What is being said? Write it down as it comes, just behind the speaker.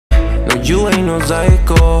you ain't no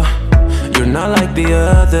psycho. You're not like the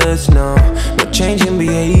others, no. No changing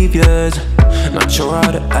behaviors. Not sure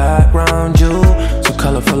how to act around you. So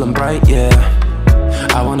colorful and bright, yeah.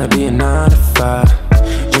 I wanna be a 9 to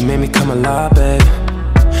 5. You made me come alive, babe.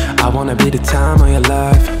 I wanna be the time of your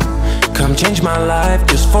life. Come change my life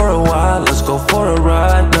just for a while. Let's go for a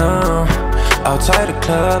ride now. Outside the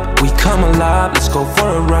club, we come alive. Let's go for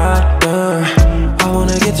a ride, yeah. I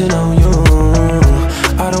wanna get to know you.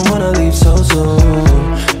 I don't wanna leave so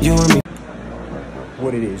soon. You and me.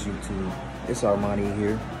 What it is, YouTube? It's Armani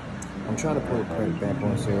here. I'm trying to put a prank back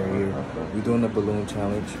on Sarah here. We're doing the balloon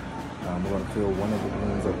challenge. We're gonna fill one of the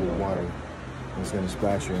balloons up with water. And it's gonna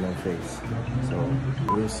splash her in her face. So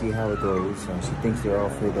we'll see how it goes. She thinks they're all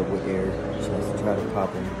filled up with air. She has to try to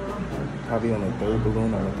pop them. Probably on the third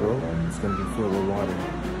balloon on the throat, it's gonna be filled with water.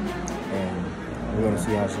 And we're gonna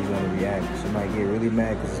see how she's gonna react. She might get really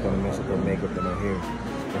mad because it's gonna mess up her makeup and her hair.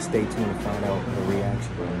 But stay tuned to find out her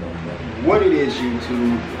reaction. What it is,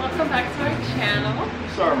 YouTube? Welcome back to our channel.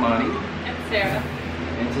 It's Armani and Sarah.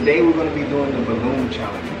 And today we're gonna be doing the balloon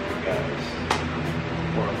challenge with you guys.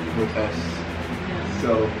 Or with us. Yeah.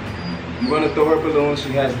 So I'm gonna throw her balloons.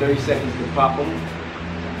 She has 30 seconds to pop them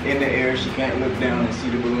in the air. She can't look down and see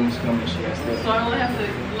the balloons coming. She has to. So I only have to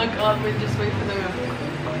look up and just wait for them.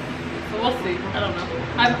 So we'll see. I don't know.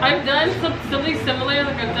 I've done something similar.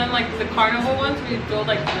 Like I've done like the carnival ones where you throw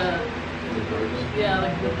like the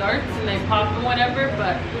like the darts and they pop and whatever.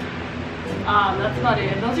 But that's about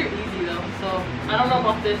it. And those are easy though. So I don't know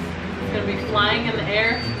about this. It's gonna be flying in the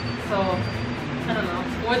air. So I don't know.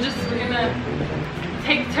 We're gonna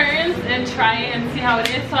take turns and try and see how it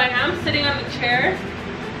is. So I am sitting on the chair.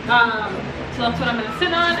 So that's what I'm gonna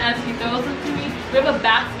sit on as he throws them to me. We have a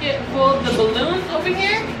basket full of the balloons over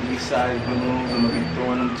here. These size balloons, I'm gonna be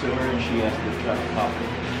throwing them to her and she has to try to pop them.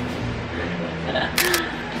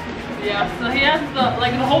 Yeah, so he has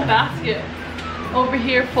the whole basket over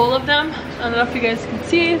here full of them. I don't know if you guys can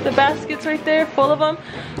see the baskets right there full of them.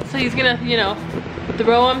 So he's gonna, you know,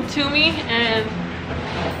 throw them to me and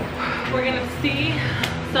we're gonna see.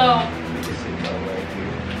 So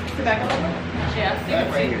sit back a little bit. Yeah,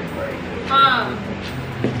 so you can see.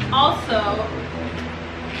 Also,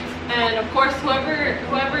 and of course,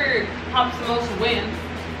 whoever pops the most wins.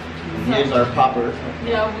 So, here's our popper.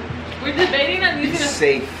 Yeah, we're debating on using it's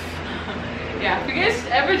safe. Yeah, if you guys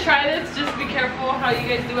ever try this, just be careful how you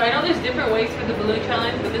guys do it. I know there's different ways for the balloon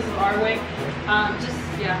challenge, but this is our way. Just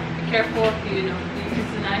yeah, be careful if you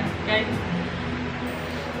use the knife, okay?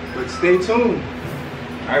 But stay tuned.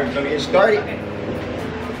 Alright, we're gonna get started.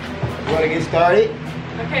 You wanna get started?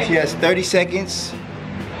 Okay. She has 30 seconds.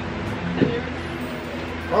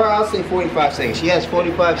 Or I'll say 45 seconds. She has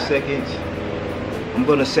 45 seconds. I'm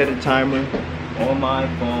gonna set a timer on my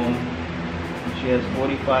phone. She has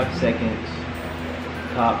 45 seconds.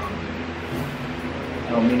 Pop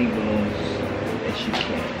how many balloons that she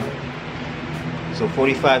can. So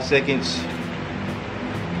 45 seconds.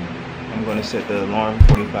 I'm gonna set the alarm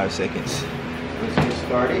 45 seconds. Let's get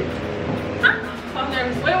started. I'm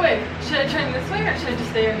nervous. Wait. Should I turn this way or should I just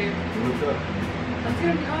stay over here? What's up? That's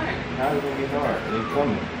gonna be hard. How's it gonna be hard? It's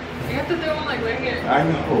coming. You have to do one like right here. I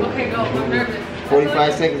know. Okay, go. I'm nervous.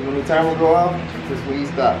 45 seconds. When the timer go off, that's when you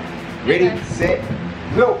stop. Ready, set,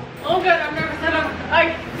 go. Oh god, I'm nervous.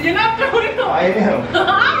 You're not throwing them. I am. Oh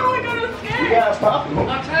my god, I'm scared. You gotta pop them.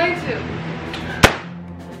 I'm trying to.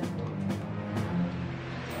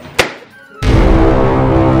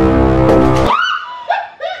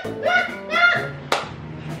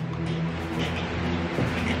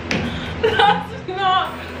 That's not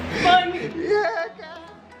funny. Yeah,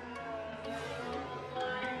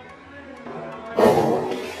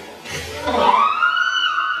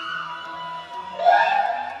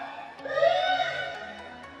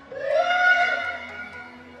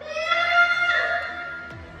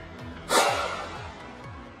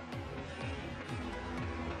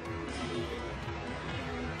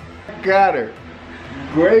 got her.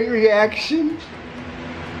 Great reaction.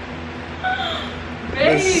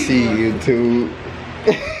 Let's see, YouTube.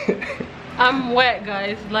 I'm wet,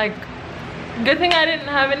 guys. Like, good thing I didn't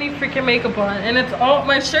have any freaking makeup on. And it's all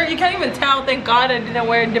my shirt. You can't even tell. Thank God I didn't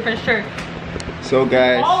wear a different shirt. So,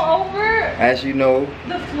 guys, all over, as you know,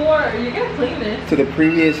 the floor. You're gonna clean this. To the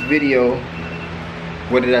previous video,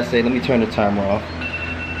 what did I say? Let me turn the timer off.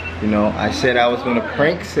 You know, I said I was gonna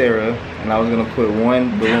prank Sarah and I was gonna put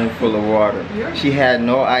one balloon full of water. She had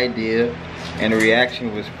no idea and the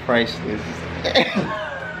reaction was priceless.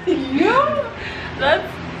 That's...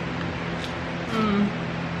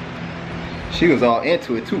 She was all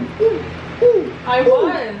into it too. I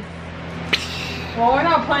was. Well, we're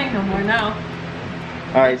not playing no more now.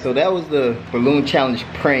 Alright, so that was the balloon challenge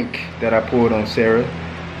prank that I pulled on Sarah.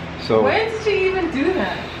 So When did she even do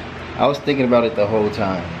that? I was thinking about it the whole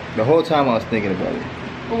time. The whole time I was thinking about it.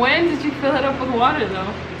 When did you fill it up with water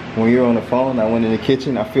though? When you were on the phone, I went in the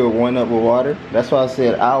kitchen, I filled one up with water. That's why I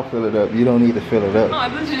said I'll fill it up. You don't need to fill it Oh, up. I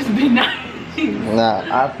thought you'd just be nice. Nah,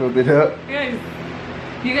 I filled it up.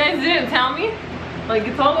 You guys didn't tell me? Like,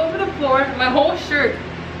 it's all over the floor. My whole shirt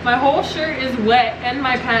is wet, and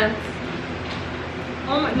my pants.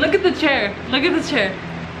 Oh my, look at the chair. Look at the chair.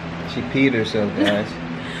 She peed herself, guys.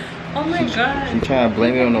 Oh my god. She trying to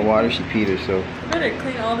blame it on the water, she peed herself. I better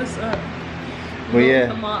clean all this up. But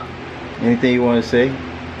yeah, anything you want to say?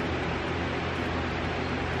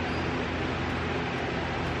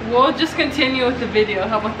 We'll just continue with the video.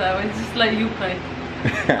 How about that? We'll just let you play.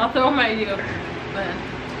 I'll throw them at you. Man.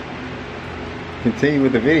 Continue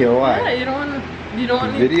with the video, why? Yeah, you don't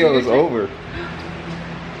want the video is over.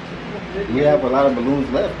 We have a lot of balloons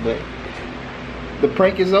left, but the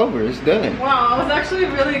prank is over. It's done. Wow, I was actually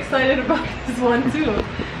really excited about this one too.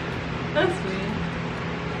 That's me.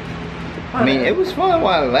 I mean, it was fun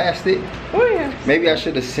while it lasted. Oh yeah. Maybe I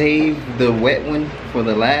should have saved the wet one for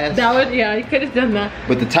the last. That would, yeah, you could have done that.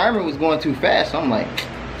 But the timer was going too fast, so I'm like,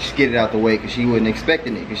 just get it out the way, because she wasn't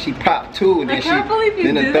expecting it. Because she popped two, and then I can't believe you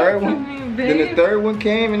then the did third that to one, me, then the babe. third one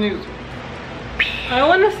came, and it was. I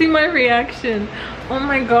want to see my reaction. Oh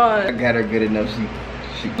my I god. got her good enough.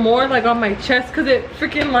 She More like on my chest because it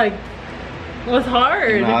freaking like was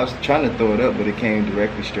hard. No, I was trying to throw it up, but it came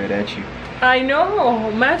directly straight at you. I know.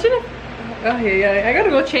 Imagine if. Oh yeah, I gotta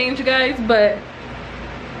go change, guys. But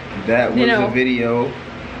That was a video.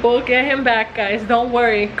 We'll get him back, guys. Don't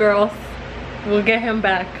worry, girls. We'll get him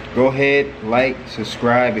back. Go ahead, like,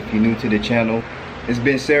 subscribe if you're new to the channel. It's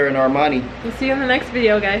been Sarah and Armani. We'll see you in the next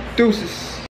video, guys. Deuces.